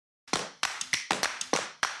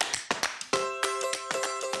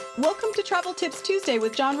Welcome to Travel Tips Tuesday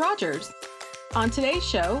with John Rogers. On today's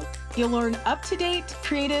show, you'll learn up-to-date,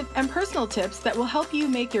 creative, and personal tips that will help you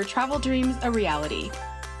make your travel dreams a reality.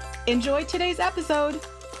 Enjoy today's episode.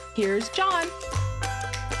 Here's John.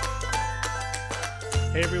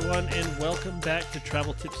 Hey everyone, and welcome back to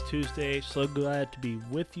Travel Tips Tuesday. So glad to be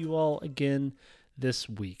with you all again this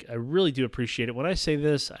week. I really do appreciate it. When I say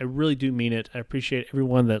this, I really do mean it. I appreciate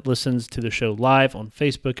everyone that listens to the show live on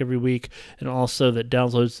Facebook every week, and also that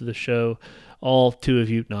downloads to the show, all two of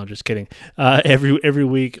you. No, I'm just kidding. Every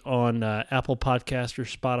week on Apple Podcast or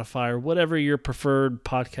Spotify or whatever your preferred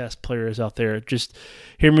podcast player is out there. Just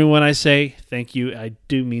hear me when I say thank you. I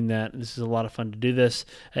do mean that. This is a lot of fun to do this.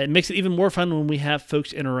 It makes it even more fun when we have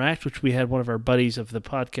folks interact, which we had one of our buddies of the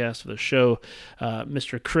podcast, of the show,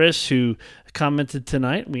 Mr. Chris, who commented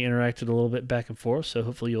tonight. We interacted a little bit back and forth, so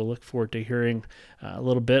hopefully you'll look forward to hearing a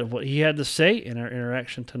little bit of what he had to say in our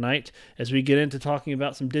interaction tonight as we get into talking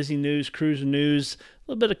about some Disney news, cruise news,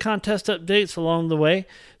 a little bit of contest updates along the way.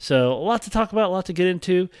 So a lot to talk about, a lot to get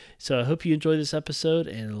into. So I hope you enjoy this episode,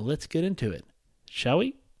 and let's get into it. Shall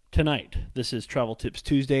we? Tonight, this is Travel Tips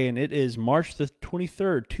Tuesday, and it is March the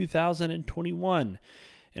 23rd, 2021.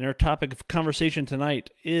 And our topic of conversation tonight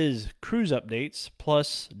is cruise updates,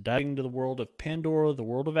 plus diving into the world of Pandora, the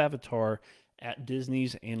world of Avatar at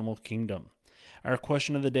Disney's Animal Kingdom. Our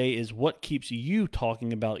question of the day is, what keeps you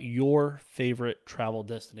talking about your favorite travel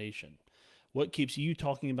destination? What keeps you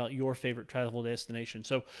talking about your favorite travel destination?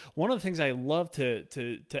 So one of the things I love to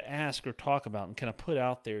ask or talk about and kind of put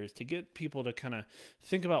out there is to get people to kind of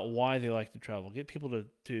think about why they like to travel. Get people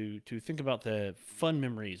to think about the fun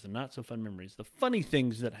memories, the not so fun memories, the funny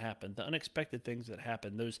things that happen, the unexpected things that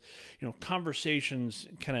happen, those conversations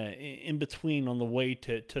kind of in between on the way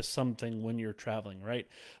to something when you're traveling, right?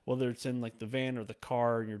 Whether it's in like the van or the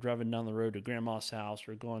car and you're driving down the road to grandma's house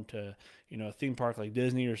or going to a theme park like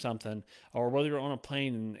Disney or something, or whether you're on a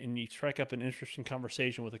plane and you strike up an interesting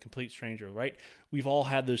conversation with a complete stranger, right? We've all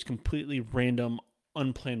had those completely random,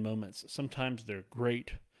 unplanned moments. Sometimes they're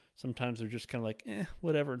great. Sometimes they're just kind of like,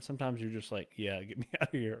 whatever. And sometimes you're just like, yeah, get me out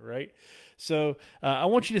of here, right? So I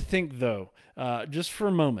want you to think, though, just for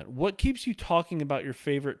a moment, what keeps you talking about your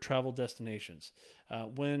favorite travel destinations?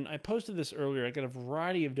 When I posted this earlier, I got a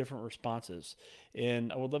variety of different responses,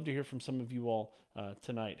 and I would love to hear from some of you all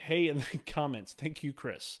tonight. Hey, in the comments, thank you,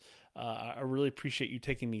 Chris. I really appreciate you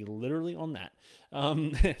taking me literally on that.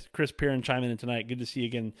 Chris Perrin chiming in tonight. Good to see you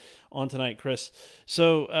again on tonight, Chris.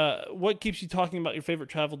 So what keeps you talking about your favorite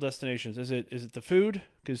travel destinations? Is it the food?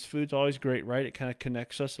 Because food's always great, right? It kind of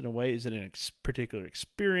connects us in a way. Is it a particular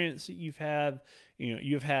experience that you've had?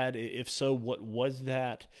 You've had, if so, what was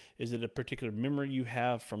that? Is it a particular memory you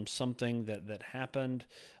have from something that happened?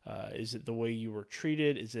 Is it the way you were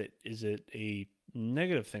treated? Is it a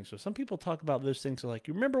negative thing? So some people talk about those things like,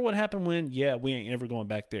 you remember what happened when? Yeah, we ain't ever going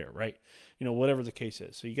back there, right? Whatever the case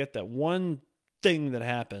is. So you get that one thing that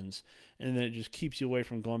happens, and then it just keeps you away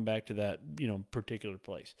from going back to that, particular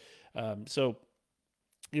place.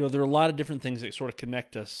 There are a lot of different things that sort of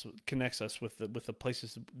connects us with the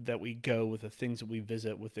places that we go, with the things that we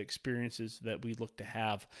visit, with the experiences that we look to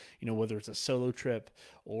have. Whether it's a solo trip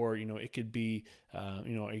or it could be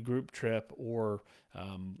a group trip or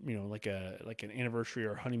like an anniversary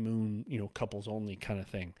or honeymoon couples only kind of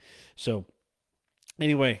thing. So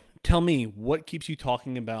anyway, tell me what keeps you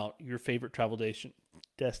talking about your favorite travel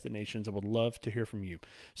destinations. I would love to hear from you.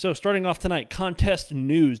 So starting off tonight, contest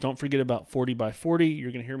news. Don't forget about 40 by 40.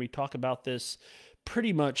 You're going to hear me talk about this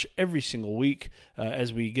pretty much every single week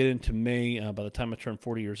as we get into May by the time I turn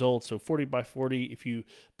 40 years old. So 40 by 40, if you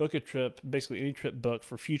book a trip, basically any trip booked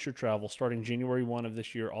for future travel starting January 1 of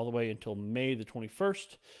this year all the way until May the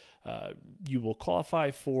 21st, you will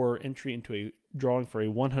qualify for entry into a drawing for a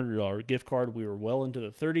 $100 gift card. We were well into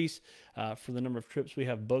the 30s for the number of trips we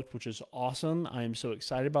have booked, which is awesome. I am so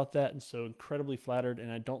excited about that and so incredibly flattered.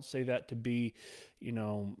 And I don't say that to be,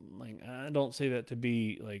 I don't say that to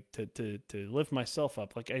be like to lift myself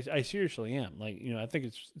up. Like I seriously am. I think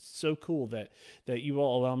it's so cool that you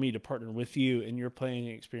all allow me to partner with you in your playing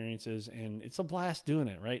experiences, and it's a blast doing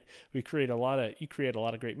it. Right? You create a lot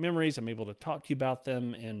of great memories. I'm able to talk to you about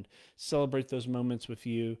them and celebrate those moments with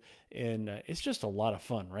you. And it's just a lot of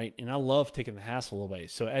fun, right? And I love taking the hassle away.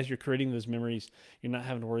 So as you're creating those memories, you're not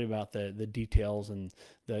having to worry about the details and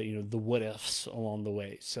the what ifs along the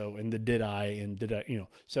way. So, and the did I,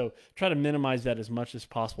 so try to minimize that as much as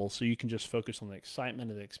possible so you can just focus on the excitement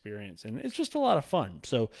of the experience. And it's just a lot of fun.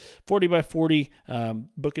 So 40 by 40,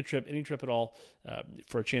 book a trip, any trip at all,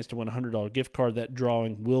 for a chance to win a $100 gift card. That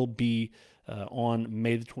drawing will be on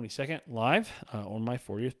May the 22nd live on my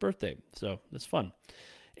 40th birthday. So that's fun.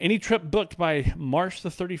 Any trip booked by March the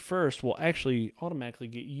 31st will actually automatically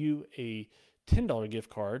get you a $10 gift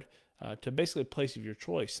card to basically a place of your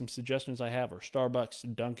choice. Some suggestions I have are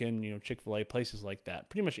Starbucks, Dunkin', Chick-fil-A, places like that.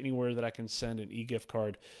 Pretty much anywhere that I can send an e-gift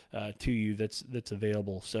card to you that's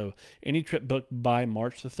available. So any trip booked by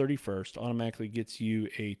March the 31st automatically gets you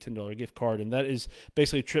a $10 gift card, and that is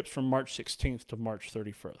basically trips from March 16th to March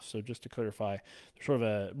 31st. So just to clarify, there's sort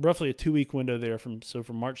of roughly a 2-week window there. From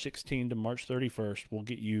March 16 to March 31st, we'll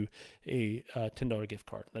get you a $10 gift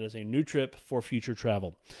card. That is a new trip for future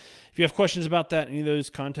travel. If you have questions about that, any of those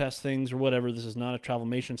contest things or whatever, this is not a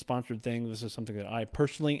Travelmation sponsored thing. This is something that I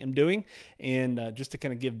personally am doing, and just to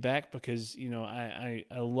kind of give back, because I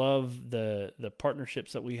love the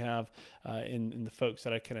partnerships that we have and the folks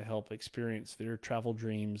that I kind of help experience their travel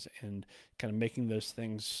dreams and kind of making those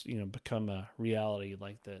things become a reality,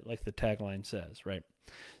 like the tagline says, right?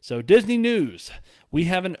 So Disney news: we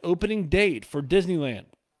have an opening date for Disneyland.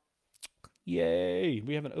 Yay!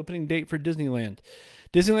 We have an opening date for Disneyland.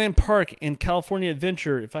 Disneyland Park and California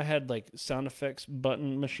Adventure. If I had sound effects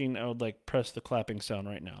button machine, I would press the clapping sound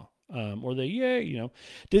right now. Or the yay,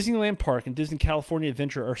 Disneyland Park and Disney California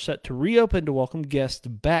Adventure are set to reopen to welcome guests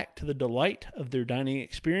back to the delight of their dining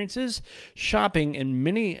experiences, shopping, and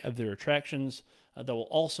many of their attractions that will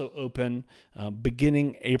also open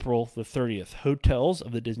beginning April the 30th. Hotels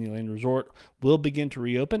of the Disneyland Resort will begin to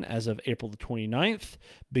reopen as of April the 29th,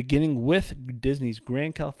 beginning with Disney's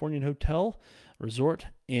Grand Californian Hotel, Resort,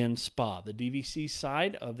 and Spa. The DVC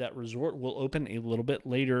side of that resort will open a little bit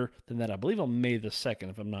later than that. I believe on May the 2nd,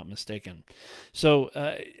 if I'm not mistaken. So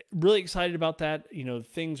really excited about that.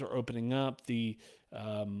 Things are opening up. The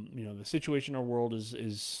situation in our world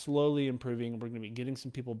is slowly improving. We're going to be getting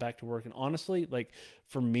some people back to work. And honestly,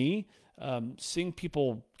 for me, seeing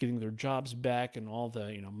people getting their jobs back and all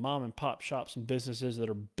the mom and pop shops and businesses that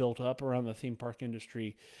are built up around the theme park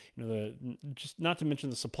industry, just not to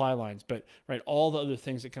mention the supply lines, but all the other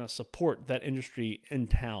things that kind of support that industry in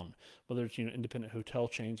town, whether it's independent hotel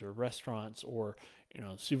chains or restaurants or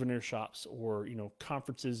souvenir shops or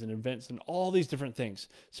conferences and events and all these different things.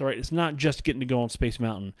 So it's not just getting to go on Space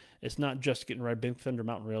Mountain. It's not just getting to ride Big Thunder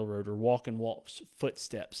Mountain Railroad or walk in Walt's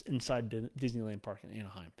footsteps inside Disneyland Park in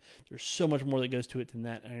Anaheim. There's so much more that goes to it than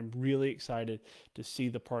that, and I'm really excited to see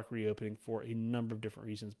the park reopening for a number of different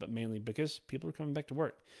reasons, but mainly because people are coming back to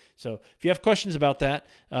work. So if you have questions about that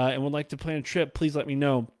and would like to plan a trip, please let me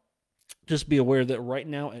know. Just be aware that right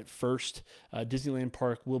now at first, Disneyland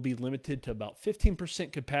Park will be limited to about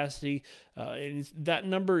 15% capacity. And that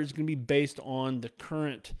number is going to be based on the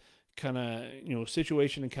current kind of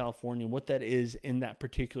situation in California, what that is in that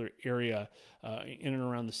particular area in and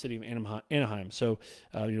around the city of Anaheim. So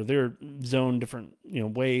they're zoned different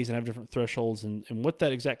ways and have different thresholds, and what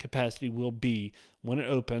that exact capacity will be when it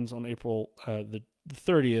opens on April the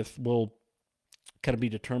 30th will kind of be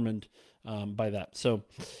determined by that. So,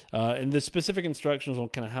 and the specific instructions on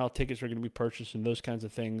kind of how tickets are going to be purchased and those kinds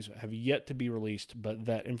of things have yet to be released, but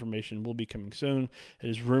that information will be coming soon.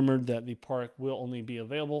 It is rumored that the park will only be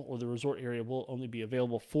available, or the resort area will only be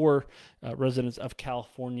available for residents of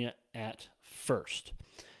California at first.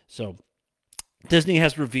 So, Disney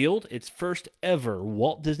has revealed its first ever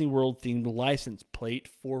Walt Disney World themed license plate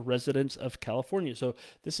for residents of California. So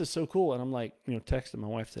this is so cool. And I'm texting my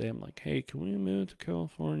wife today. I'm like, hey, can we move to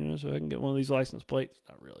California so I can get one of these license plates?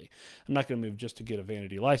 Not really. I'm not going to move just to get a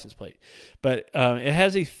vanity license plate. But it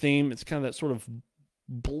has a theme. It's kind of that sort of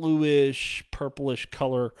bluish, purplish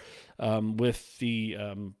color with the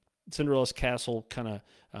Cinderella's castle kind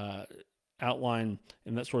of outline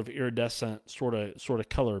and that sort of iridescent sort of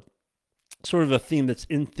color. Sort of a theme that's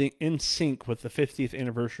in sync with the 50th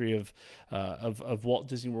anniversary of Walt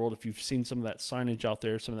Disney World. If you've seen some of that signage out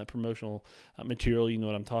there, some of that promotional material, you know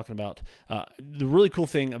what I'm talking about. The really cool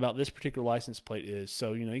thing about this particular license plate is,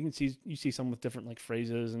 so you see some with different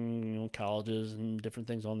phrases and colleges and different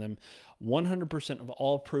things on them. 100% of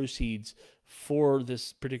all proceeds for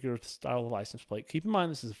this particular style of license plate. Keep in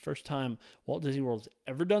mind, this is the first time Walt Disney World has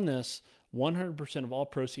ever done this. 100% of all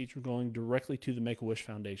proceeds are going directly to the Make-A-Wish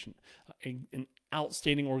Foundation, an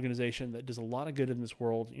outstanding organization that does a lot of good in this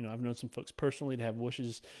world. I've known some folks personally to have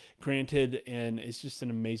wishes granted, and it's just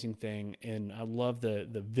an amazing thing. And I love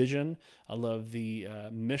the vision. I love the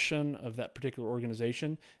mission of that particular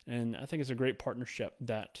organization. And I think it's a great partnership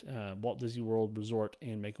that Walt Disney World Resort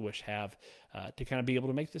and Make-A-Wish have to kind of be able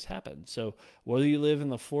to make this happen. So whether you live in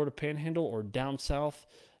the Florida Panhandle or down south,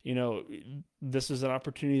 this is an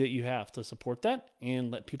opportunity that you have to support that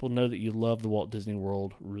and let people know that you love the Walt Disney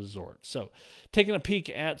World Resort. So taking a peek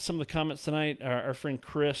at some of the comments tonight, our friend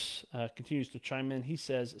Chris continues to chime in. He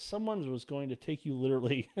says, someone was going to take you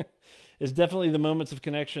literally. It's definitely the moments of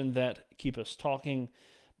connection that keep us talking,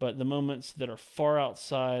 but the moments that are far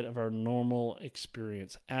outside of our normal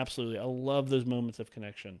experience. Absolutely. I love those moments of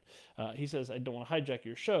connection. He says, I don't want to hijack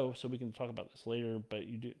your show, so we can talk about this later, but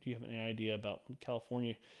do you have any idea about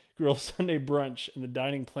California Grill Sunday brunch and the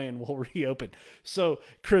dining plan will reopen? So,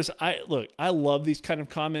 Chris, I love these kind of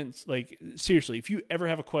comments. Like, seriously, if you ever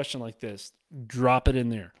have a question like this, drop it in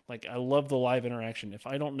there. Like, I love the live interaction. If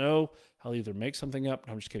I don't know, I'll either make something up.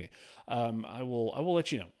 No, I'm just kidding. I will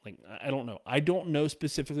let you know. Like, I don't know. I don't know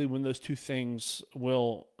specifically when those two things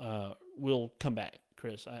will come back,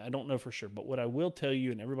 Chris. I don't know for sure. But what I will tell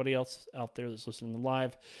you and everybody else out there that's listening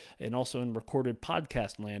live and also in recorded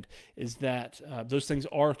podcast land is that those things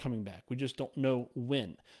are coming back. We just don't know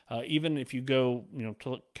when. Even if you go, to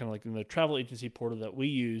kind of like in the travel agency portal that we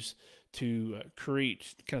use to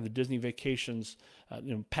create kind of the Disney vacations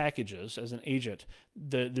packages as an agent,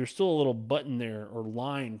 there's still a little button there or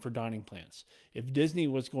line for dining plans. If Disney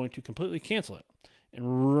was going to completely cancel it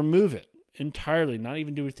and remove it entirely, not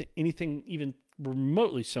even do anything even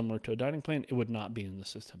remotely similar to a dining plan, it would not be in the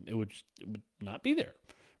system. It would not be there,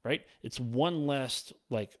 right? It's one less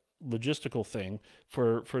logistical thing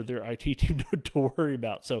for their IT team to worry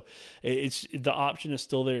about. So it's the option is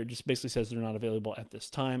still there. It just basically says they're not available at this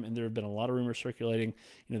time. And there have been a lot of rumors circulating,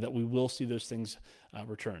 that we will see those things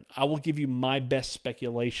return. I will give you my best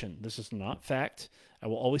speculation. This is not fact. I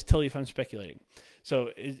will always tell you if I'm speculating.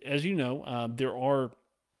 So as you know, there are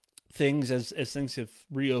things as things have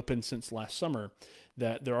reopened since last summer,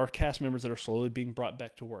 that there are cast members that are slowly being brought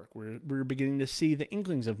back to work. We're beginning to see the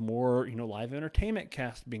inklings of more, live entertainment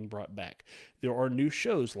cast being brought back. There are new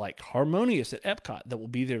shows like Harmonious at Epcot that will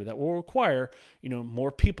be there that will require,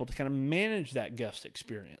 more people to kind of manage that guest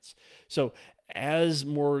experience. So as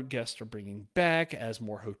more guests are bringing back, as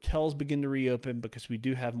more hotels begin to reopen, because we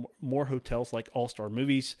do have more hotels like All-Star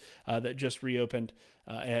Movies that just reopened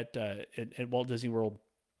at Walt Disney World.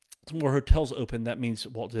 As more hotels open, that means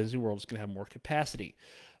Walt Disney World is going to have more capacity.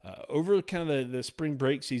 Over kind of the spring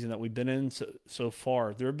break season that we've been in so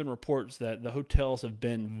far, there have been reports that the hotels have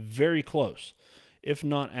been very close, if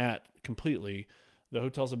not at completely. The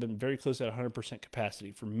hotels have been very close at 100%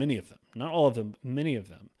 capacity for many of them. Not all of them, many of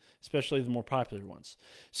them, especially the more popular ones.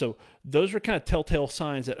 So those are kind of telltale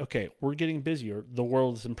signs that, okay, we're getting busier, the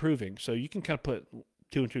world is improving. So you can kind of put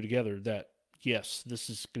two and two together that, yes, this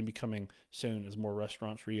is going to be coming soon as more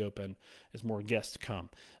restaurants reopen, as more guests come.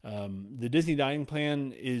 The Disney Dining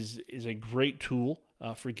Plan is a great tool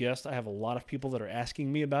for guests. I have a lot of people that are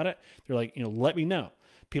asking me about it. They're like, let me know.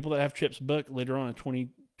 People that have trips booked later on in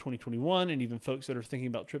 2021 and even folks that are thinking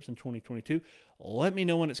about trips in 2022, let me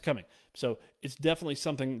know when it's coming. So it's definitely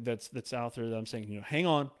something that's out there that I'm saying, hang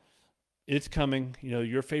on. It's coming.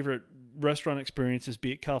 Your favorite restaurant experiences,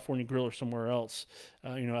 be it California Grill or somewhere else.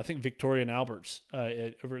 I think Victoria and Albert's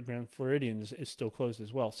over at Grand Floridian is still closed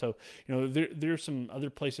as well. So, there's some other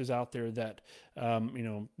places out there that,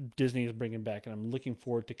 Disney is bringing back, and I'm looking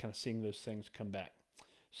forward to kind of seeing those things come back.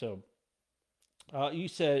 So, you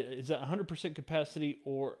said, is that 100% capacity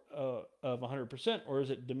or of 100%, or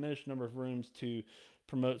is it diminished number of rooms to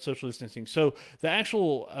promote social distancing? So the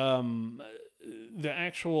actual,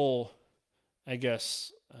 I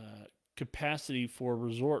guess, capacity for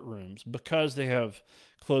resort rooms, because they have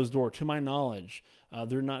closed door, to my knowledge,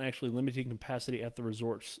 they're not actually limiting capacity at the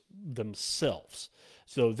resorts themselves.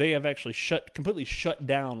 So they have actually completely shut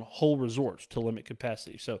down whole resorts to limit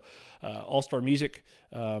capacity. So All-Star Music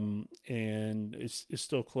and is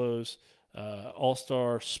still closed.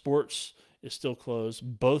 All-Star Sports is still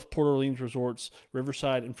closed. Both Port Orleans resorts,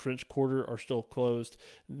 Riverside and French Quarter, are still closed.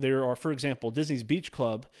 There are, for example, Disney's Beach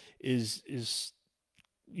Club is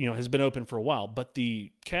has been open for a while, but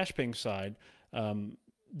the cash paying side,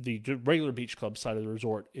 the regular beach club side of the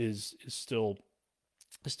resort is still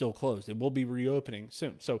closed. It will be reopening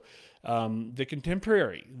soon. So the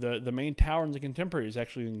Contemporary, the main tower in the Contemporary, is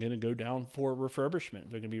actually going to go down for refurbishment.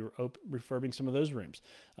 They're going to be refurbing some of those rooms.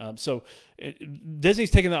 So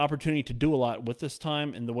Disney's taking the opportunity to do a lot with this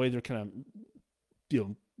time, and the way they're kind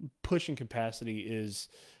of pushing capacity is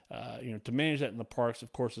to manage that in the parks,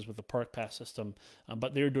 of course, is with the Park Pass system.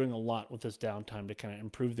 But they're doing a lot with this downtime to kind of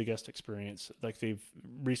improve the guest experience. Like they've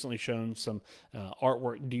recently shown some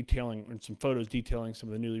artwork detailing and some photos detailing some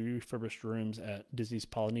of the newly refurbished rooms at Disney's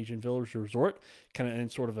Polynesian Village Resort, kind of in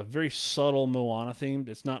sort of a very subtle Moana themed.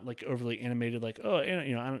 It's not like overly animated, like,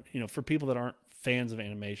 for people that aren't fans of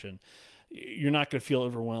animation, you're not going to feel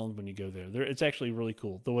overwhelmed when you go there. It's actually really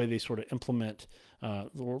cool the way they sort of implement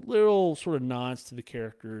little sort of nods to the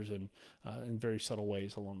characters and in very subtle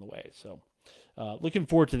ways along the way. So looking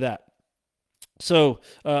forward to that. So,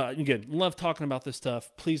 again, love talking about this stuff.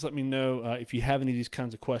 Please let me know if you have any of these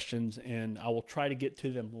kinds of questions, and I will try to get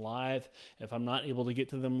to them live. If I'm not able to get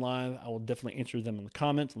to them live, I will definitely answer them in the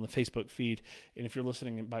comments on the Facebook feed. And if you're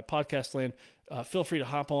listening by podcast land, feel free to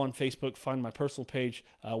hop on Facebook, find my personal page,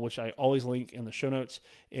 which I always link in the show notes.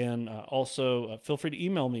 And also feel free to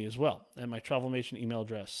email me as well at my Travelmation email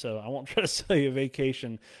address. So I won't try to sell you a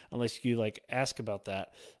vacation unless you ask about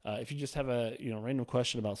that. If you just have a random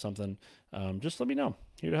question about something, just let me know.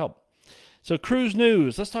 Here to help. So cruise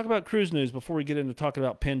news. Let's talk about cruise news before we get into talking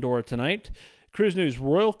about Pandora tonight. Cruise news.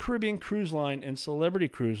 Royal Caribbean Cruise Line and Celebrity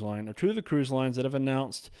Cruise Line are two of the cruise lines that have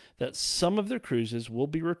announced that some of their cruises will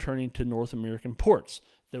be returning to North American ports,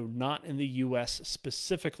 though not in the U.S.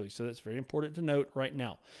 specifically. So that's very important to note right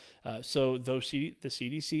now. So though the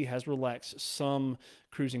CDC has relaxed some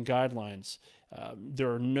cruising guidelines, there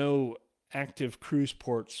are no active cruise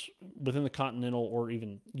ports within the continental or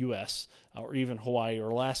even U.S. Or even Hawaii or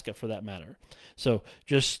Alaska for that matter. So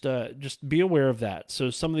just be aware of that. So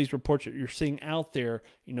some of these reports that you're seeing out there,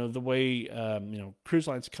 the way cruise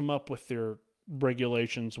lines come up with their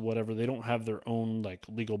regulations, whatever, they don't have their own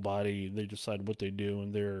legal body. They decide what they do,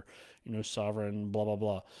 and they're sovereign, blah blah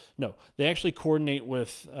blah. No, they actually coordinate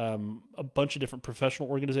with a bunch of different professional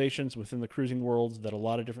organizations within the cruising world that a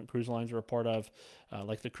lot of different cruise lines are a part of,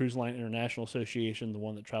 like the Cruise Line International Association, the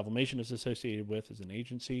one that Travelmation is associated with as an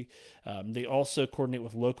agency. They also coordinate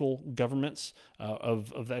with local governments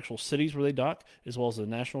of the actual cities where they dock, as well as the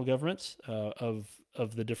national governments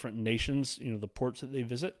of the different nations, the ports that they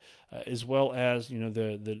visit, as well as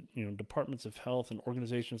the departments of health and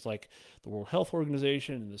organizations like the World Health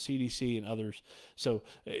Organization and the CDC and others. So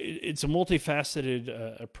it's a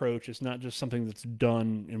multifaceted approach. It's not just something that's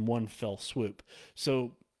done in one fell swoop.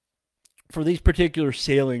 So for these particular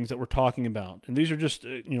sailings that we're talking about, and these are just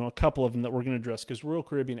a couple of them that we're going to address, because Royal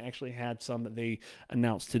Caribbean actually had some that they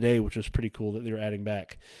announced today, which is pretty cool that they're adding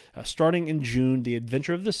back. Starting in June, the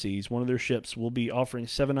Adventure of the Seas, one of their ships, will be offering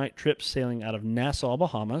 7-night trips sailing out of Nassau,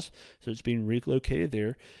 Bahamas. So it's being relocated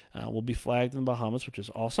there. Will be flagged in the Bahamas, which is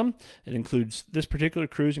awesome. This particular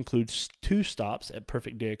cruise includes 2 stops at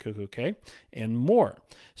Perfect Day at Coco Cay and more.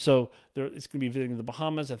 So it's going to be visiting the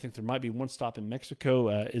Bahamas. I think there might be 1 stop in Mexico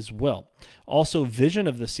as well. Also, Vision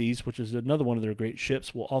of the Seas, which is another one of their great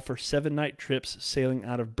ships, will offer 7-night trips sailing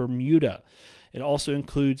out of Bermuda. It also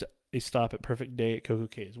includes a stop at Perfect Day at Coco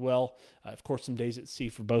Cay as well. Of course, some days at sea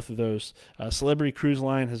for both of those. Celebrity Cruise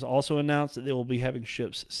Line has also announced that they will be having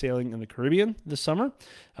ships sailing in the Caribbean this summer,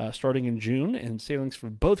 starting in June, and sailings for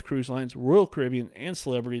both cruise lines, Royal Caribbean and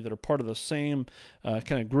Celebrity, that are part of the same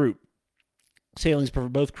kind of group. Sailings for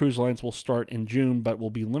both cruise lines will start in June, but will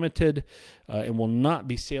be limited and will not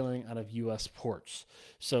be sailing out of U.S. ports.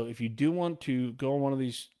 So if you do want to go on one of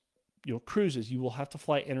these cruises, you will have to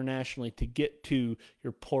fly internationally to get to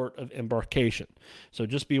your port of embarkation. So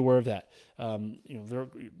just be aware of that. There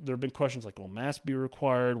have been questions like, will masks be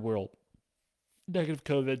required? Will negative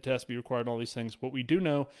COVID tests be required? All these things. What we do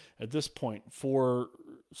know at this point for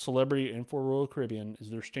Celebrity and for Royal Caribbean is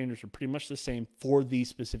their standards are pretty much the same for these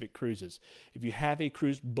specific cruises. If you have a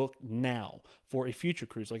cruise booked now for a future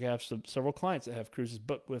cruise, like I have several clients that have cruises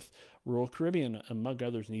booked with Royal Caribbean, among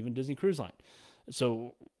others, and even Disney Cruise Line.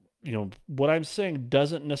 So what I'm saying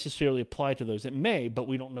doesn't necessarily apply to those. It may, but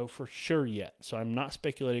we don't know for sure yet. So I'm not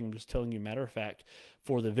speculating. I'm just telling you matter of fact.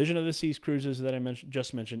 For the Vision of the Seas cruises that I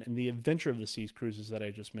just mentioned, and the Adventure of the Seas cruises that I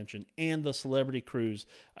just mentioned, and the Celebrity cruise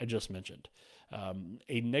I just mentioned,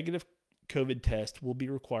 a negative COVID test will be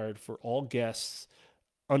required for all guests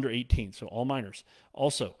under 18, so all minors.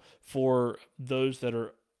 Also, for those that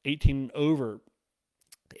are 18 and over,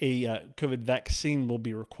 a COVID vaccine will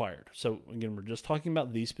be required. So again, we're just talking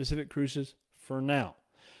about these specific cruises for now.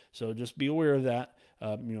 So just be aware of that.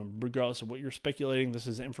 Regardless of what you're speculating, this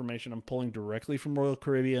is information I'm pulling directly from Royal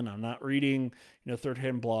Caribbean. I'm not reading,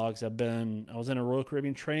 third-hand blogs. I was in a Royal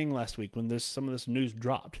Caribbean training last week when some of this news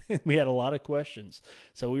dropped. We had a lot of questions,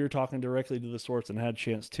 so we were talking directly to the source and had a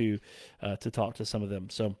chance to talk to some of them.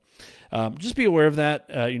 So just be aware of that.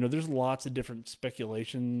 There's lots of different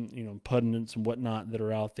speculation, pundits and whatnot that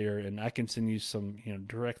are out there, and I can send you some,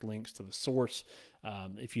 direct links to the source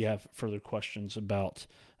if you have further questions about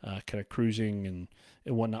kind of cruising and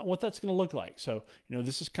whatnot, what that's going to look like. So,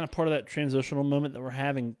 this is kind of part of that transitional moment that we're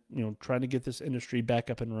having, trying to get this industry back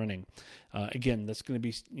up and running. Again, that's going to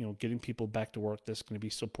be, getting people back to work. That's going to be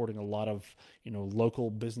supporting a lot of, local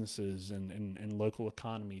businesses and local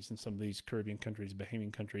economies in some of these Caribbean countries,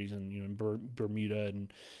 Bahamian countries, and, in Bermuda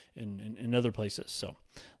and other places. So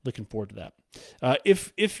looking forward to that.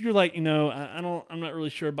 If you're like, I'm not really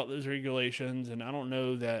sure about those regulations, and I don't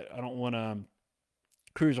know that I don't want to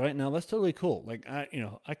cruise right now, that's totally cool. Like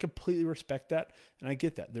I completely respect that, and I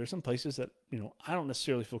get that. There's some places that I don't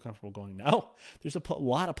necessarily feel comfortable going now. There's a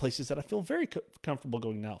lot of places that I feel very comfortable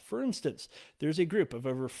going now. For instance, there's a group of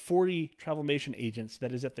over 40 Travelmation agents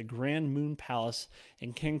that is at the Grand Moon Palace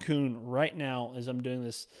in Cancun right now as I'm doing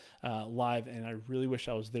this live, and I really wish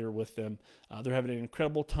I was there with them. They're having an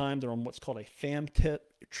incredible time. They're on what's called a fam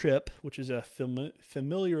trip, which is a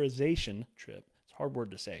familiarization trip. It's a hard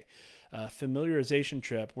word to say. Familiarization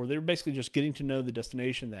trip, where they're basically just getting to know the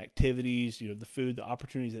destination, the activities, the food, the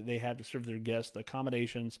opportunities that they have to serve their guests, the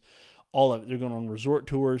accommodations, all of it. They're going on resort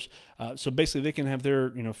tours. So basically they can have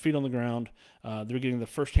their, feet on the ground. They're getting the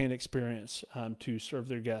firsthand experience to serve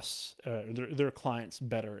their guests, their clients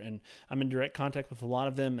better. And I'm in direct contact with a lot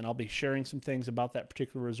of them, and I'll be sharing some things about that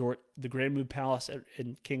particular resort. The Grand Moon Palace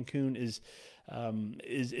in Cancun is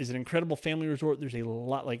an incredible family resort. There's a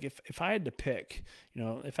lot, like if I had to pick,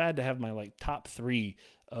 if I had to have my like top 3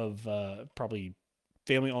 of probably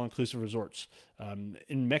family all-inclusive resorts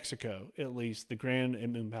in Mexico, at least, the Grand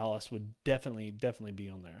Moon Palace would definitely be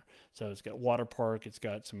on there. So it's got water park, it's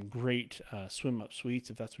got some great swim-up suites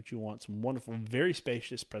if that's what you want, some wonderful, very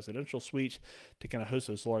spacious presidential suites to kind of host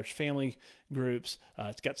those large family groups.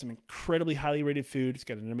 It's got some incredibly highly rated food. It's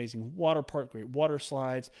got an amazing water park, great water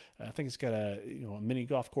slides. I think it's got a mini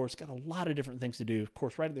golf course. It's got a lot of different things to do, of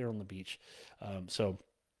course, right there on the beach.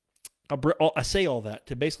 I say all that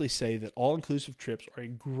to basically say that all-inclusive trips are a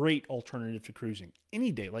great alternative to cruising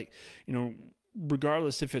any day. Like,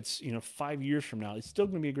 regardless if it's 5 years from now, it's still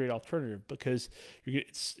going to be a great alternative because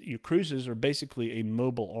your cruises are basically a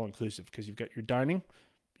mobile all-inclusive because you've got your dining,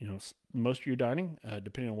 most of your dining,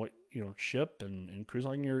 depending on what ship and cruise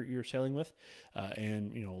line you're sailing with,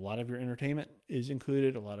 and a lot of your entertainment is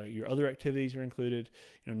included. A lot of your other activities are included.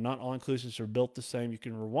 Not all inclusives are built the same. You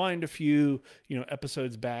can rewind a few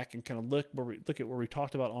episodes back and kind of look at where we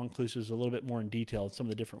talked about all inclusives a little bit more in detail and some of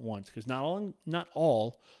the different ones, because not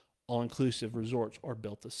all all-inclusive resorts are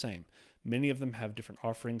built the same. Many of them have different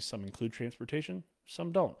offerings. Some include transportation,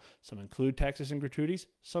 some don't. Some include taxes and gratuities,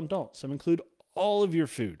 some don't. Some include all of your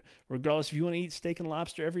food, regardless if you want to eat steak and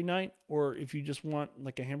lobster every night or if you just want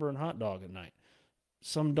like a hamburger and hot dog at night.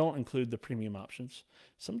 Some don't include the premium options.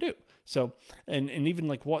 Some do. So, and even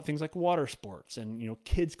like things like water sports and,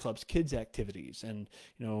 kids clubs, kids activities, and,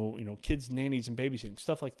 kids nannies and babysitting,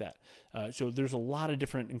 stuff like that. So there's a lot of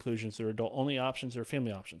different inclusions. There are adult only options, there are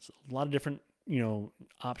family options, a lot of different,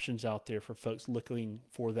 options out there for folks looking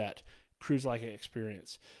for that cruise-like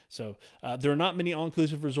experience. So there are not many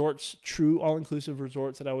all-inclusive resorts, true all-inclusive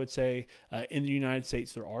resorts that I would say in the United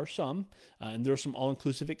States. There are some, and there are some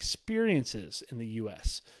all-inclusive experiences in the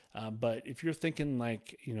U.S. But if you're thinking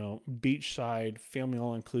like, beachside, family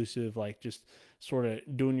all-inclusive, like just sort of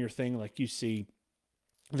doing your thing like you see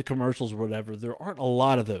the commercials or whatever, there aren't a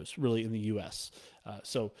lot of those really in the U.S.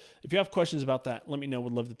 So if you have questions about that, let me know.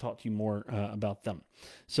 Would love to talk to you more about them.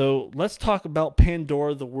 So let's talk about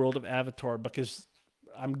Pandora, the World of Avatar, because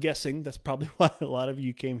I'm guessing that's probably why a lot of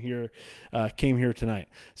you came here tonight.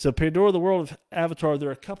 So Pandora, the World of Avatar, there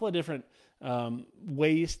are a couple of different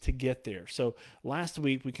ways to get there. So last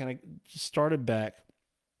week we kind of started back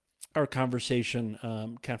our conversation,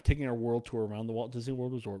 kind of taking our world tour around the Walt Disney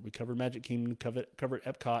World Resort. We covered Magic Kingdom, covered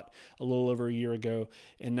Epcot a little over a year ago,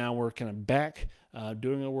 and now we're kind of back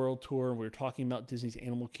doing a world tour. We were talking about Disney's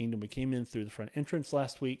Animal Kingdom. We came in through the front entrance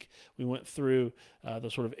last week. We went through the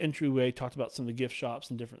sort of entryway, talked about some of the gift shops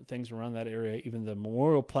and different things around that area, even the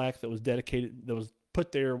memorial plaque that was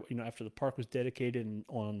put there, after the park was dedicated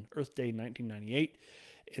on Earth Day 1998.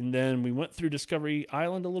 And then we went through Discovery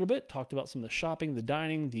Island a little bit, talked about some of the shopping, the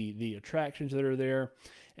dining, the attractions that are there.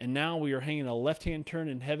 And now we are hanging a left-hand turn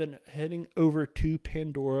and heading over to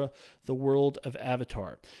Pandora, the World of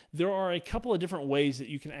Avatar. There are a couple of different ways that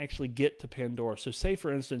you can actually get to Pandora. So say,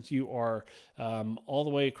 for instance, you are all the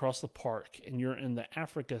way across the park and you're in the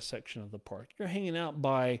Africa section of the park. You're hanging out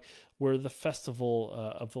by where the Festival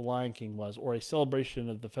of the Lion King was, or a celebration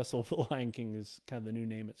of the Festival of the Lion King is kind of the new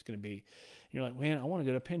name it's going to be. You're like, man, I want to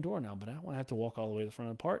go to Pandora now, but I don't want to have to walk all the way to the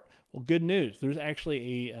front of the park. Well, good news. There's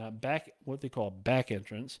actually a what they call a back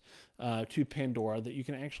entrance to Pandora that you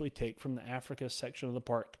can actually take from the Africa section of the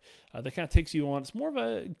park. That kind of takes you on. It's more of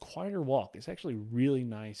a quieter walk. It's actually really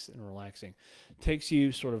nice and relaxing. Takes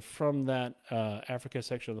you sort of from that Africa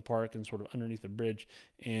section of the park and sort of underneath the bridge,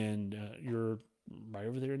 and you're right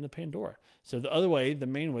over there in the Pandora. So the other way, the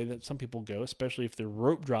main way that some people go, especially if they're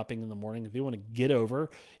rope dropping in the morning, if they want to get over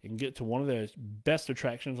and get to one of the best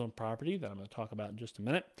attractions on property that I'm going to talk about in just a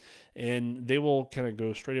minute, and they will kind of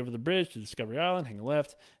go straight over the bridge to Discovery Island, hang a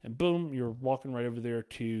left, and boom, you're walking right over there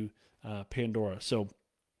to Pandora. So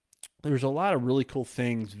there's a lot of really cool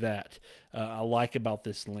things that I like about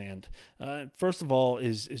this land. First of all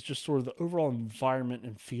is just sort of the overall environment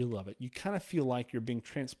and feel of it. You kind of feel like you're being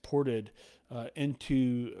transported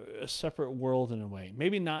into a separate world in a way.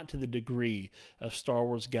 Maybe not to the degree of Star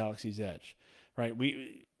Wars Galaxy's Edge, right?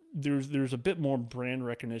 There's a bit more brand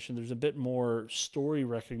recognition. There's a bit more story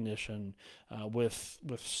recognition with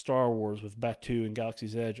Star Wars, with Batuu and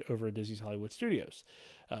Galaxy's Edge over at Disney's Hollywood Studios.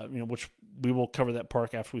 Which we will cover that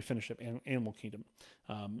park after we finish up Animal Kingdom,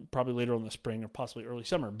 probably later on in the spring or possibly early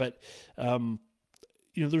summer. But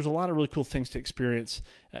there's a lot of really cool things to experience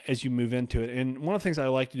as you move into it. And one of the things I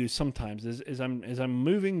like to do sometimes is I'm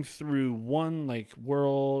moving through one like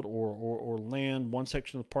world or land, one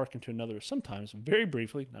section of the park into another. Sometimes very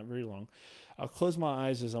briefly, not very long, I'll close my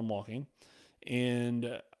eyes as I'm walking,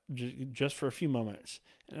 and just for a few moments,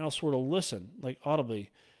 and I'll sort of listen like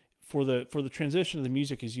audibly for the transition of the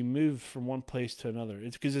music as you move from one place to another.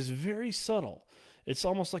 It's because it's very subtle. It's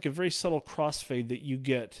almost like a very subtle crossfade that you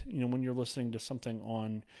get, when you're listening to something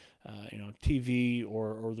on, TV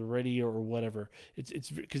or the radio or whatever. It's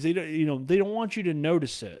because they don't want you to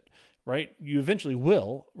notice it, right? You eventually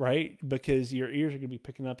will, right? Because your ears are going to be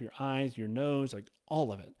picking up your eyes, your nose, like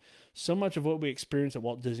all of it. So much of what we experience at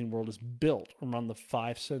Walt Disney World is built around the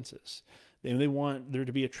five senses. They want there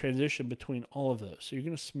to be a transition between all of those. So you're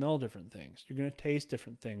going to smell different things. You're going to taste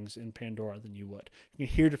different things in Pandora than you would. You're going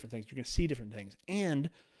to hear different things. You're going to see different things. And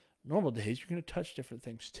normal days, you're going to touch different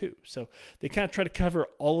things too. So they kind of try to cover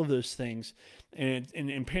all of those things.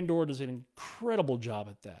 And Pandora does an incredible job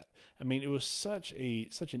at that. I mean, it was such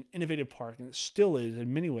an innovative park, and it still is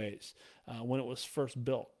in many ways when it was first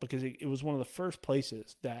built, because it was one of the first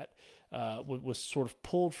places that was sort of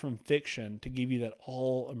pulled from fiction to give you that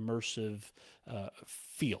all immersive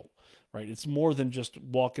feel, right? It's more than just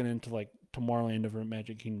walking into like Tomorrowland over at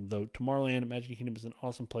Magic Kingdom, though Tomorrowland at Magic Kingdom is an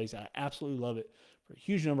awesome place. I absolutely love it for a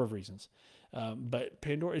huge number of reasons. But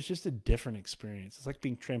Pandora is just a different experience. It's like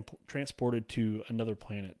being transported to another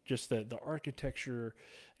planet. Just the architecture,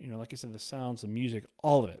 like I said, the sounds, the music,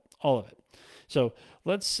 all of it. So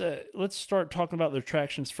let's start talking about the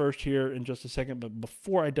attractions first here in just a second. But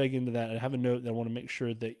before I dig into that, I have a note that I want to make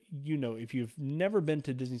sure that if you've never been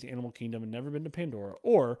to Disney's Animal Kingdom and never been to Pandora,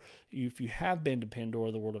 or if you have been to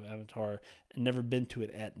Pandora, the World of Avatar, and never been to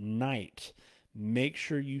it at night, make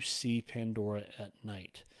sure you see Pandora at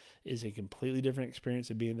night. It is a completely different experience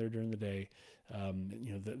than being there during the day.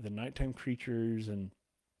 The nighttime creatures and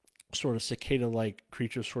sort of cicada-like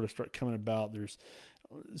creatures sort of start coming about. There's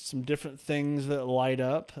some different things that light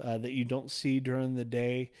up that you don't see during the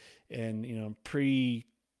day. And,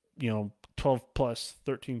 12 plus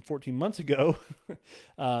 13, 14 months ago,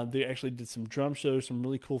 they actually did some drum shows, some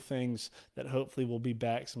really cool things that hopefully will be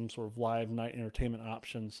back, some sort of live night entertainment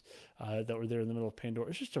options that were there in the middle of Pandora.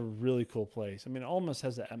 It's just a really cool place. I mean, it almost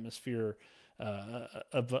has the atmosphere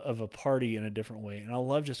of a party in a different way. And I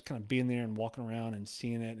love just kind of being there and walking around and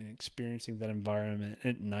seeing it and experiencing that environment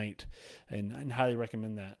at night, and highly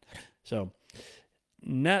recommend that. So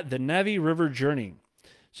the Navi River Journey.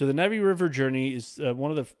 So the Navi River Journey is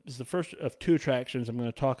the first of two attractions I'm going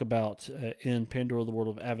to talk about in Pandora, the World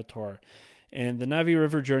of Avatar. And the Navi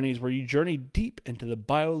River Journey is where you journey deep into the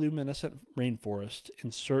bioluminescent rainforest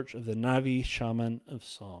in search of the Navi Shaman of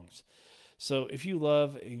Songs. So if you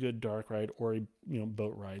love a good dark ride or a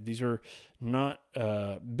boat ride, these are not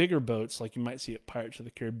bigger boats like you might see at Pirates of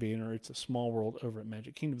the Caribbean or It's a Small World over at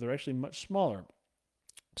Magic Kingdom. They're actually much smaller.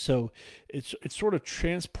 So it sort of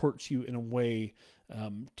transports you in a way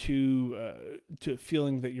to a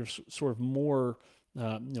feeling that you're sort of more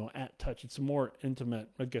at touch. It's a more intimate,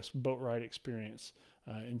 I guess, boat ride experience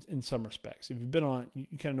in some respects. If you've been on it,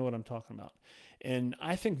 you kind of know what I'm talking about. And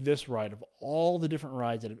I think this ride, of all the different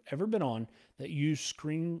rides that I've ever been on that use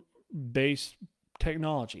screen-based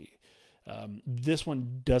technology, this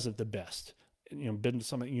one does it the best. Been to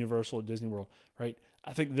some at Universal at Disney World, right?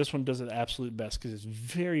 I think this one does it absolute best because it's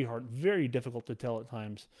very hard, very difficult to tell at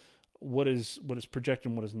times what is projected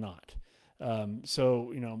and what is not.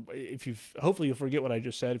 So, if hopefully you'll forget what I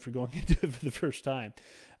just said if you're going into it for the first time.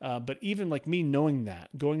 But even like me knowing that,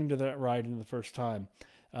 going into that ride in the first time,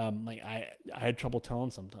 like I had trouble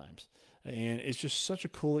telling sometimes. And it's just such a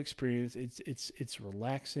cool experience. It's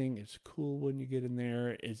relaxing. It's cool when you get in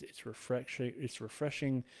there. It's refreshing. It's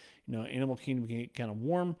refreshing. Animal Kingdom can get kind of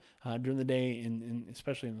warm during the day, and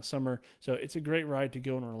especially in the summer. So it's a great ride to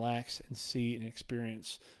go and relax and see and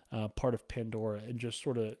experience part of Pandora, and just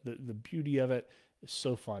sort of the beauty of it is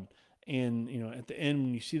so fun. And at the end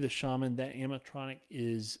when you see the shaman, that animatronic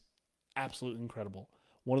is absolutely incredible.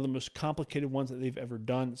 One of the most complicated ones that they've ever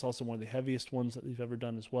done. It's also one of the heaviest ones that they've ever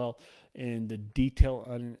done as well. And the detail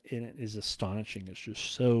in it is astonishing. It's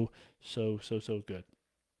just so good.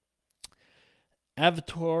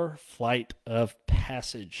 Avatar Flight of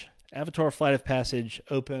Passage. Avatar Flight of Passage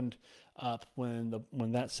opened up when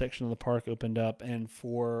that section of the park opened up, and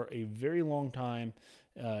for a very long time,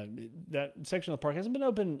 that section of the park hasn't been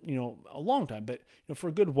open, a long time, but for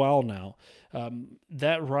a good while now.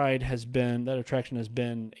 That attraction has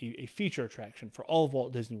been a feature attraction for all of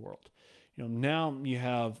Walt Disney World. Now you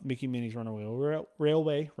have Mickey Minnie's Runaway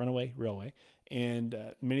Railway, and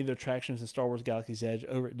many of the attractions in Star Wars Galaxy's Edge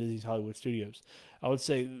over at Disney's Hollywood Studios. I would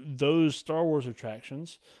say those Star Wars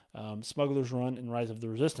attractions, Smuggler's Run and Rise of the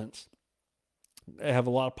Resistance, have a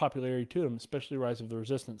lot of popularity to them, especially Rise of the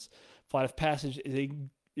Resistance. Flight of Passage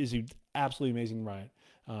is a absolutely amazing ride.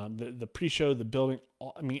 The pre-show, the building,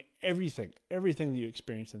 everything that you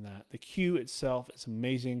experience in that. The queue itself is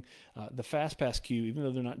amazing. The Fast Pass queue, even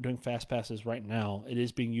though they're not doing Fast Passes right now, it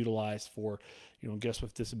is being utilized for, guests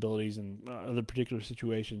with disabilities and other particular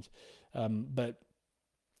situations. But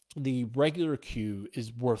the regular queue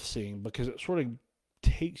is worth seeing because it sort of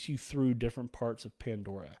takes you through different parts of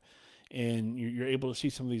Pandora. And you're able to see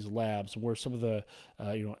some of these labs where some of the,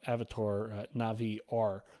 Avatar Na'vi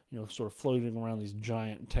are, sort of floating around these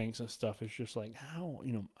giant tanks and stuff. It's just like, how's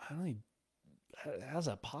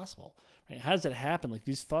that possible? Right? How does that happen? Like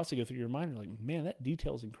these thoughts that go through your mind are like, man, that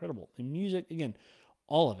detail is incredible. The music, again,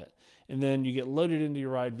 all of it. And then you get loaded into your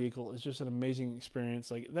ride vehicle. It's just an amazing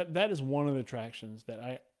experience. Like that is one of the attractions that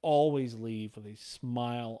I always leave with a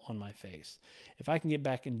smile on my face. If I can get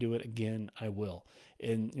back and do it again, I will.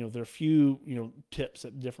 And there are a few tips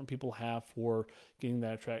that different people have for getting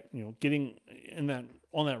that getting in that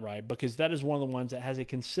on that ride, because that is one of the ones that has a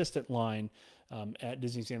consistent line at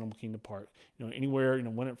Disney's Animal Kingdom Park. Anywhere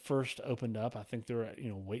when it first opened up, I think there were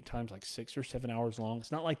wait times like 6 or 7 hours long.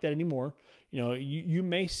 It's not like that anymore. You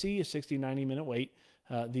may see a 60-90 minute wait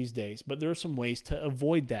these days, but there are some ways to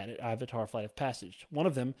avoid that at Avatar Flight of Passage. One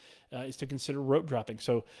of them is to consider rope dropping.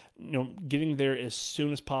 So getting there as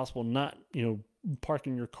soon as possible, not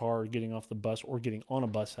parking your car, getting off the bus, or getting on a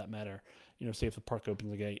bus, that matter. Say if the park opens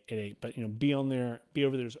like at 8, but be over there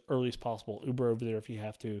as early as possible. Uber over there if you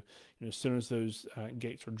have to. As soon as those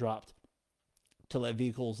gates are dropped, to let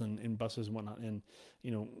vehicles and buses and whatnot in.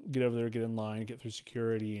 Get over there, get in line, get through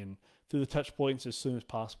security and through the touch points as soon as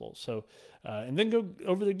possible. So, and then go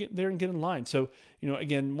over there and get in line. So,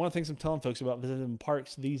 again, one of the things I'm telling folks about visiting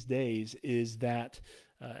parks these days is that,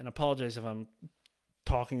 and I apologize if I'm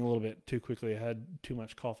talking a little bit too quickly. I had too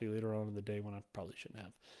much coffee later on in the day when I probably shouldn't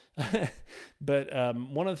have. But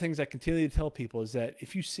one of the things I continue to tell people is that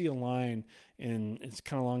if you see a line and it's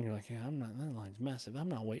kind of long, you're like, yeah, that line's massive. I'm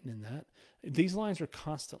not waiting in that. These lines are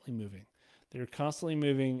constantly moving. They're constantly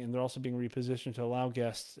moving, and they're also being repositioned to allow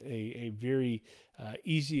guests a very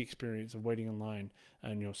easy experience of waiting in line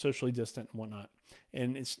and, socially distant and whatnot.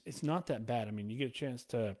 And it's not that bad. I mean, you get a chance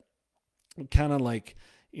to kind of like,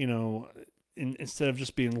 instead of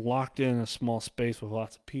just being locked in a small space with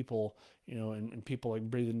lots of people, and people like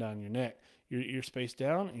breathing down your neck, you're spaced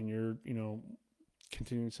down and you're,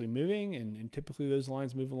 continuously moving, and typically those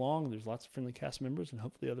lines move along. There's lots of friendly cast members and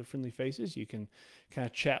hopefully other friendly faces you can kind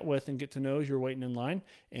of chat with and get to know as you're waiting in line.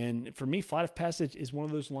 And for me, Flight of Passage is one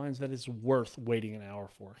of those lines that is worth waiting an hour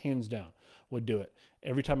for, hands down. Would do it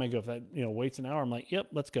every time I go. If that waits an hour, I'm like, yep,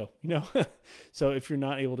 let's go. So if you're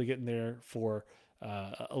not able to get in there for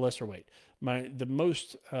a lesser wait, the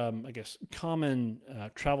most common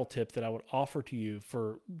travel tip that I would offer to you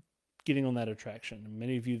for getting on that attraction, and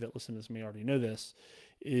many of you that listen to this may already know this,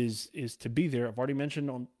 is to be there. I've already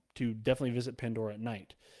mentioned to definitely visit Pandora at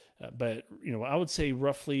night, but I would say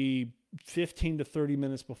roughly 15 to 30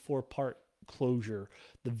 minutes before park closure,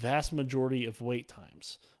 the vast majority of wait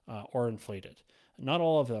times are inflated. Not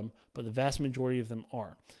all of them, but the vast majority of them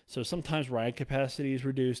are. So sometimes ride capacity is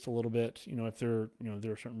reduced a little bit. If there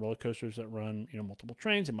are certain roller coasters that run, multiple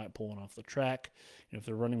trains, it might pull one off the track. If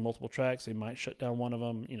they're running multiple tracks, they might shut down one of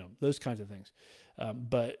them, those kinds of things.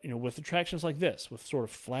 But with attractions like this, with sort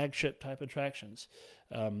of flagship type attractions,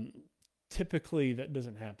 typically that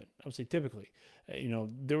doesn't happen. I would say typically.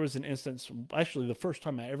 There was an instance, actually the first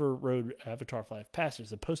time I ever rode Avatar 5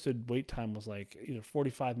 Passes, the posted wait time was like either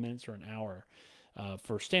 45 minutes or an hour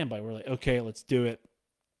for standby. We're like, okay, let's do it.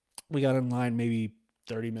 We got in line maybe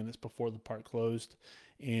 30 minutes before the park closed,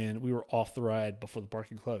 and we were off the ride before the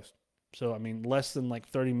parking closed. So, less than like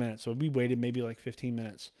 30 minutes. So we waited maybe like 15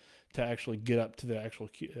 minutes to actually get up to the actual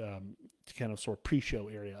to kind of sort of pre-show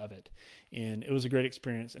area of it. And it was a great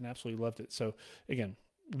experience and absolutely loved it. So again,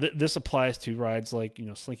 this applies to rides like,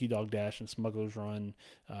 Slinky Dog Dash and Smuggler's Run,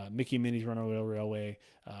 Mickey and Minnie's Runaway Railway,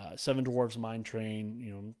 Seven Dwarfs Mine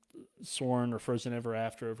Train, Soarin' or Frozen Ever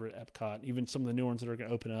After over at Epcot, even some of the new ones that are going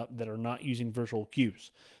to open up that are not using virtual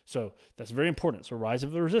queues. So that's very important. So Rise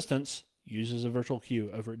of the Resistance uses a virtual queue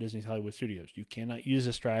over at Disney's Hollywood Studios. You cannot use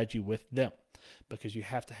a strategy with them because you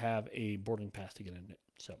have to have a boarding pass to get in it.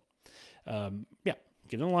 So,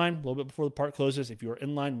 get in line a little bit before the park closes. If you are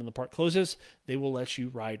in line when the park closes, they will let you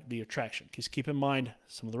ride the attraction. Just keep in mind,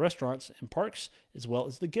 some of the restaurants and parks, as well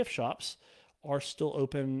as the gift shops, are still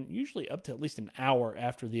open usually up to at least an hour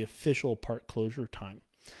after the official park closure time.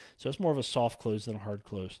 So it's more of a soft close than a hard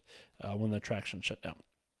close when the attraction shut down.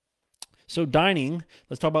 So dining,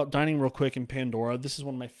 let's talk about dining real quick in Pandora. This is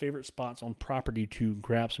one of my favorite spots on property to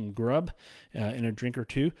grab some grub and a drink or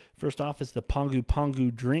two. First off is the Pongu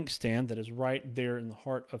Pongu drink stand that is right there in the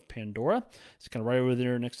heart of Pandora. It's kind of right over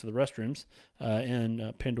there next to the restrooms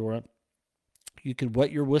in Pandora. You can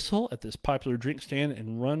wet your whistle at this popular drink stand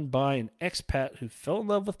and run by an expat who fell in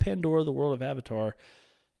love with Pandora, the world of Avatar,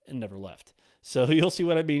 and never left. So you'll see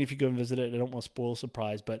what I mean if you go and visit it. I don't want to spoil a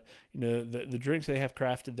surprise, but the drinks they have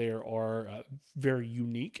crafted there are very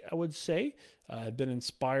unique, I would say. Have been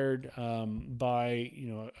inspired by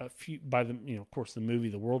of course the movie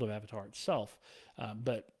The World of Avatar itself,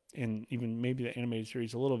 and even maybe the animated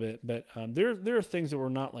series a little bit. But there are things that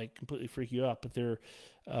were not like completely freak you out, but they're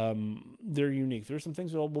unique. There's some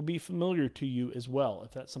things that will be familiar to you as well.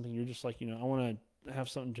 If that's something you're just like, I want to have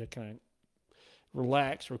something to kind of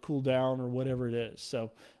relax or cool down or whatever it is.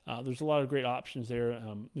 So there's a lot of great options there.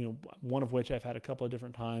 One of which I've had a couple of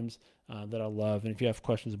different times that I love. And if you have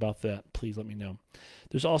questions about that, please let me know.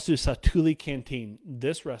 There's also Satuli Canteen.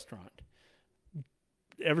 This restaurant,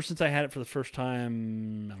 ever since I had it for the first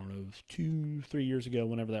time, I don't know, 2-3 years ago,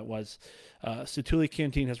 whenever that was, Satuli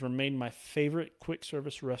Canteen has remained my favorite quick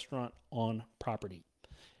service restaurant on property.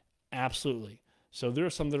 Absolutely. So there are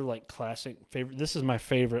some that are like classic favorite. This is my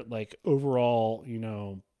favorite, like overall,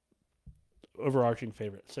 overarching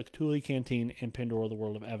favorite. Satuli Canteen and Pandora, the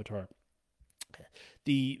World of Avatar.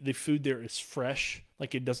 The food there is fresh,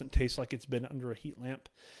 like it doesn't taste like it's been under a heat lamp.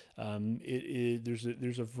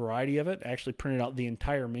 There's a variety of it. I actually printed out the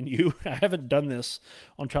entire menu. I haven't done this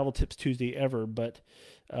on Travel Tips Tuesday ever, but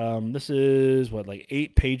this is like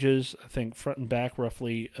 8 pages, I think, front and back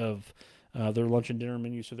roughly of their lunch and dinner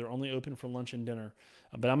menu. So they're only open for lunch and dinner.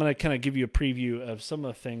 But I'm going to kind of give you a preview of some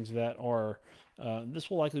of the things that are, this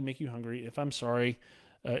will likely make you hungry. If I'm sorry,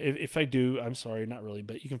 if I do, I'm sorry, not really,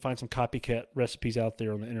 but you can find some copycat recipes out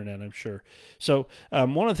there on the internet, I'm sure. So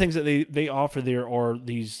one of the things that they offer there are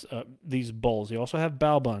these bowls. They also have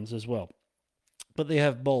bao buns as well, but they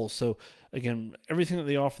have bowls. So again, everything that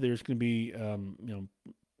they offer there is going to be,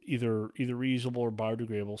 either reusable or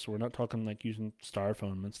biodegradable. So we're not talking like using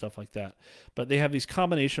styrofoam and stuff like that. But they have these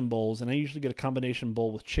combination bowls, and I usually get a combination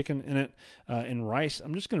bowl with chicken in it and rice.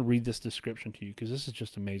 I'm just going to read this description to you because this is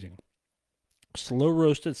just amazing. Slow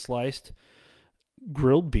roasted sliced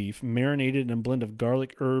grilled beef marinated in a blend of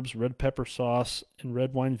garlic, herbs, red pepper sauce, and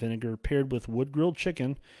red wine vinegar, paired with wood grilled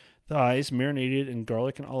chicken thighs marinated in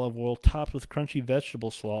garlic and olive oil, topped with crunchy vegetable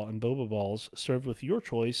slaw and boba balls, served with your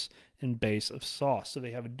choice and base of sauce. So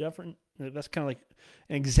they have a different, that's kind of like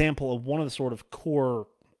an example of one of the sort of core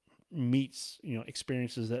meats,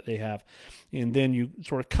 experiences that they have. And then you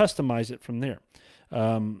sort of customize it from there.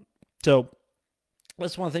 So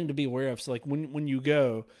that's one thing to be aware of. So like when you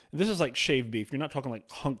go, this is like shaved beef. You're not talking like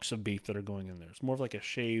hunks of beef that are going in there. It's more of like a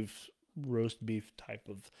shaved roast beef type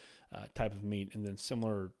of meat, and then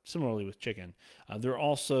similarly with chicken. There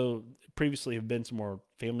also previously have been some more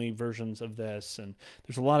family versions of this, and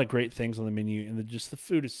there's a lot of great things on the menu, and the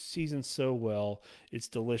food is seasoned so well. It's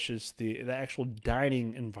delicious. The actual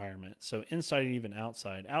dining environment, so inside and even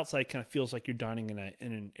outside kind of feels like you're dining in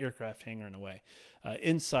an aircraft hangar in a way.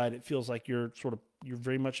 Inside it feels like you're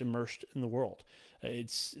very much immersed in the world.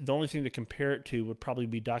 It's the only thing to compare it to would probably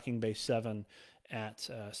be Docking Bay 7 at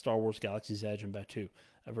Star Wars Galaxy's Edge in Batuu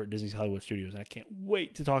over at Disney's Hollywood Studios. And I can't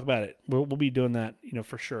wait to talk about it. We'll be doing that,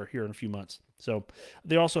 for sure here in a few months. So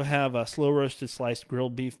they also have slow roasted sliced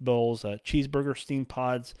grilled beef bowls, cheeseburger steamed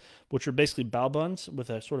pods, which are basically bao buns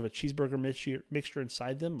with a sort of a cheeseburger mixture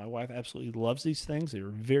inside them. My wife absolutely loves these things. They're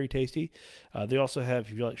very tasty. They also have,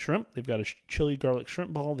 if you like shrimp, they've got a chili garlic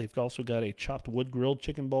shrimp bowl. They've also got a chopped wood grilled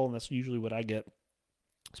chicken bowl, and that's usually what I get.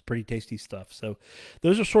 It's pretty tasty stuff. So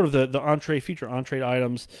those are sort of the feature entree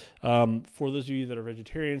items. For those of you that are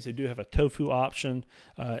vegetarians, they do have a tofu option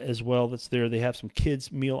as well that's there. They have some kids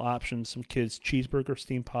meal options, some kids cheeseburger,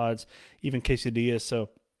 steam pods, even quesadillas. So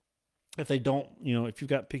if they don't, if you've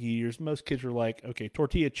got picky eaters, most kids are like, okay,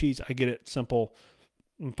 tortilla, cheese, I get it, simple.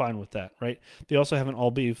 I'm fine with that, right? They also have an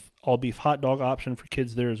all beef hot dog option for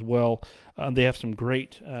kids there as well. They have some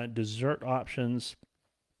great dessert options,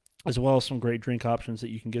 as well as some great drink options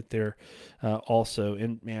that you can get there also.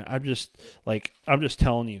 And man, I'm just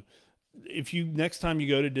telling you, if you next time you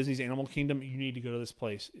go to Disney's Animal Kingdom, you need to go to this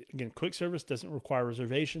place. Again, quick service doesn't require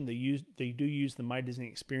reservation. They do use the My Disney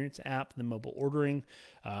Experience app, the mobile ordering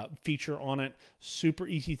feature on it. Super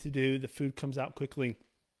easy to do. The food comes out quickly.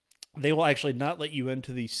 They will actually not let you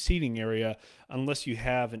into the seating area unless you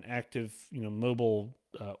have an active, mobile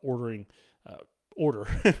ordering order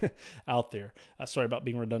out there. Sorry about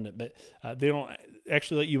being redundant, but they don't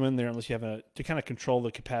actually let you in there unless you have to kind of control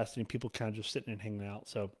the capacity and people kind of just sitting and hanging out.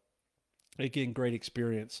 So again, great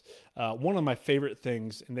experience. One of my favorite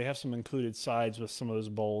things, and they have some included sides with some of those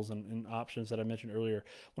bowls and options that I mentioned earlier.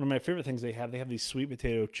 One of my favorite things they have these sweet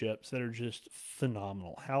potato chips that are just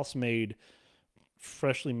phenomenal. House-made,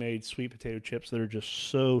 freshly made sweet potato chips that are just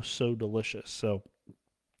so delicious. So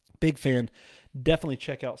big fan. Definitely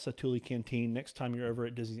check out Satu'li Canteen next time you're over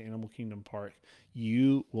at Disney's Animal Kingdom Park.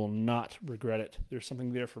 You will not regret it. There's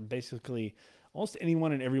something there for basically almost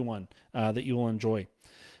anyone and everyone that you will enjoy.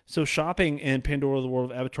 So shopping in Pandora, the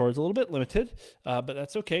World of Avatar, is a little bit limited, but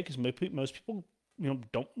that's okay because most people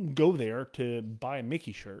don't go there to buy a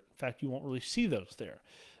Mickey shirt. In fact, you won't really see those there.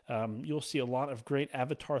 You'll see a lot of great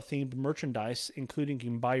Avatar-themed merchandise, including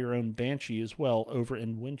you can buy your own Banshee as well over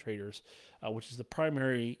in Wind Traders, which is the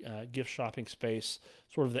primary gift shopping space,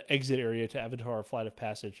 sort of the exit area to Avatar Flight of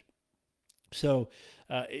Passage. So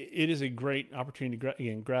it is a great opportunity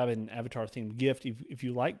to grab an Avatar-themed gift if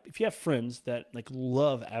you have friends that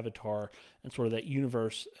love Avatar and sort of that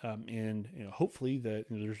universe. And hopefully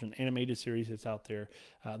there's an animated series that's out there.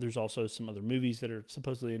 There's also some other movies that are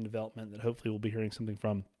supposedly in development that hopefully we'll be hearing something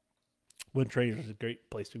from. Wind Traders is a great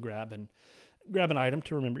place to grab an item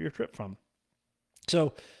to remember your trip from.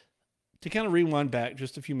 So to kind of rewind back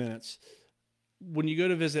just a few minutes, when you go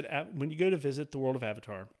to visit the World of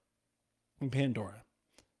Avatar in Pandora,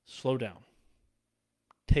 slow down,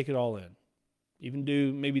 take it all in. Even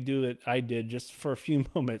do it I did just for a few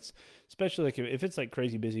moments, especially if it's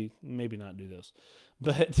crazy busy, maybe not do this,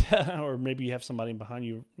 but or maybe you have somebody behind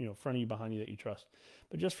you, front of you, behind you that you trust.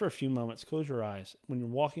 But just for a few moments, close your eyes when you're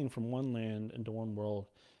walking from one land into one world,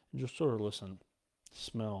 and just sort of listen,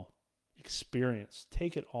 smell, experience,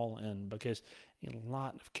 take it all in, because a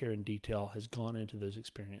lot of care and detail has gone into those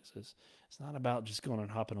experiences. It's not about just going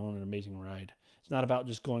and hopping on an amazing ride. It's not about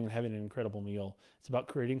just going and having an incredible meal. It's about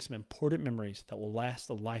creating some important memories that will last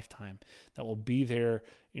a lifetime, that will be there,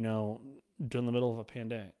 during the middle of a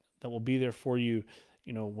pandemic, that will be there for you,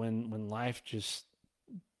 when life just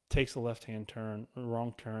takes a left-hand turn, a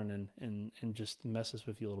wrong turn, and just messes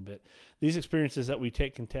with you a little bit. These experiences that we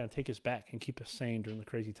take can take us back and keep us sane during the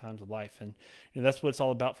crazy times of life. And that's what it's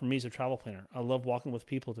all about for me as a travel planner. I love walking with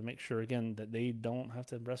people to make sure, again, that they don't have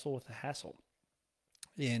to wrestle with the hassle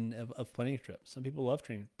of planning trips. Some people love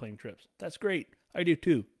planning trips. That's great. I do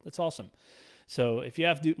too. That's awesome. So if you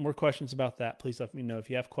have more questions about that, please let me know. If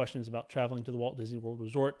you have questions about traveling to the Walt Disney World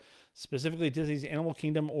Resort, specifically Disney's Animal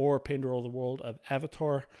Kingdom or Pandora, the World of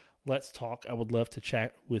Avatar, let's talk. I would love to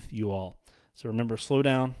chat with you all. So remember, slow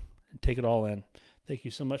down and take it all in. Thank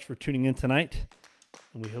you so much for tuning in tonight,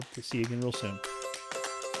 and we hope to see you again real soon.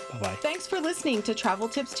 Bye-bye. Thanks for listening to Travel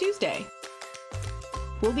Tips Tuesday.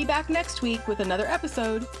 We'll be back next week with another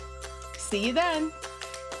episode. See you then.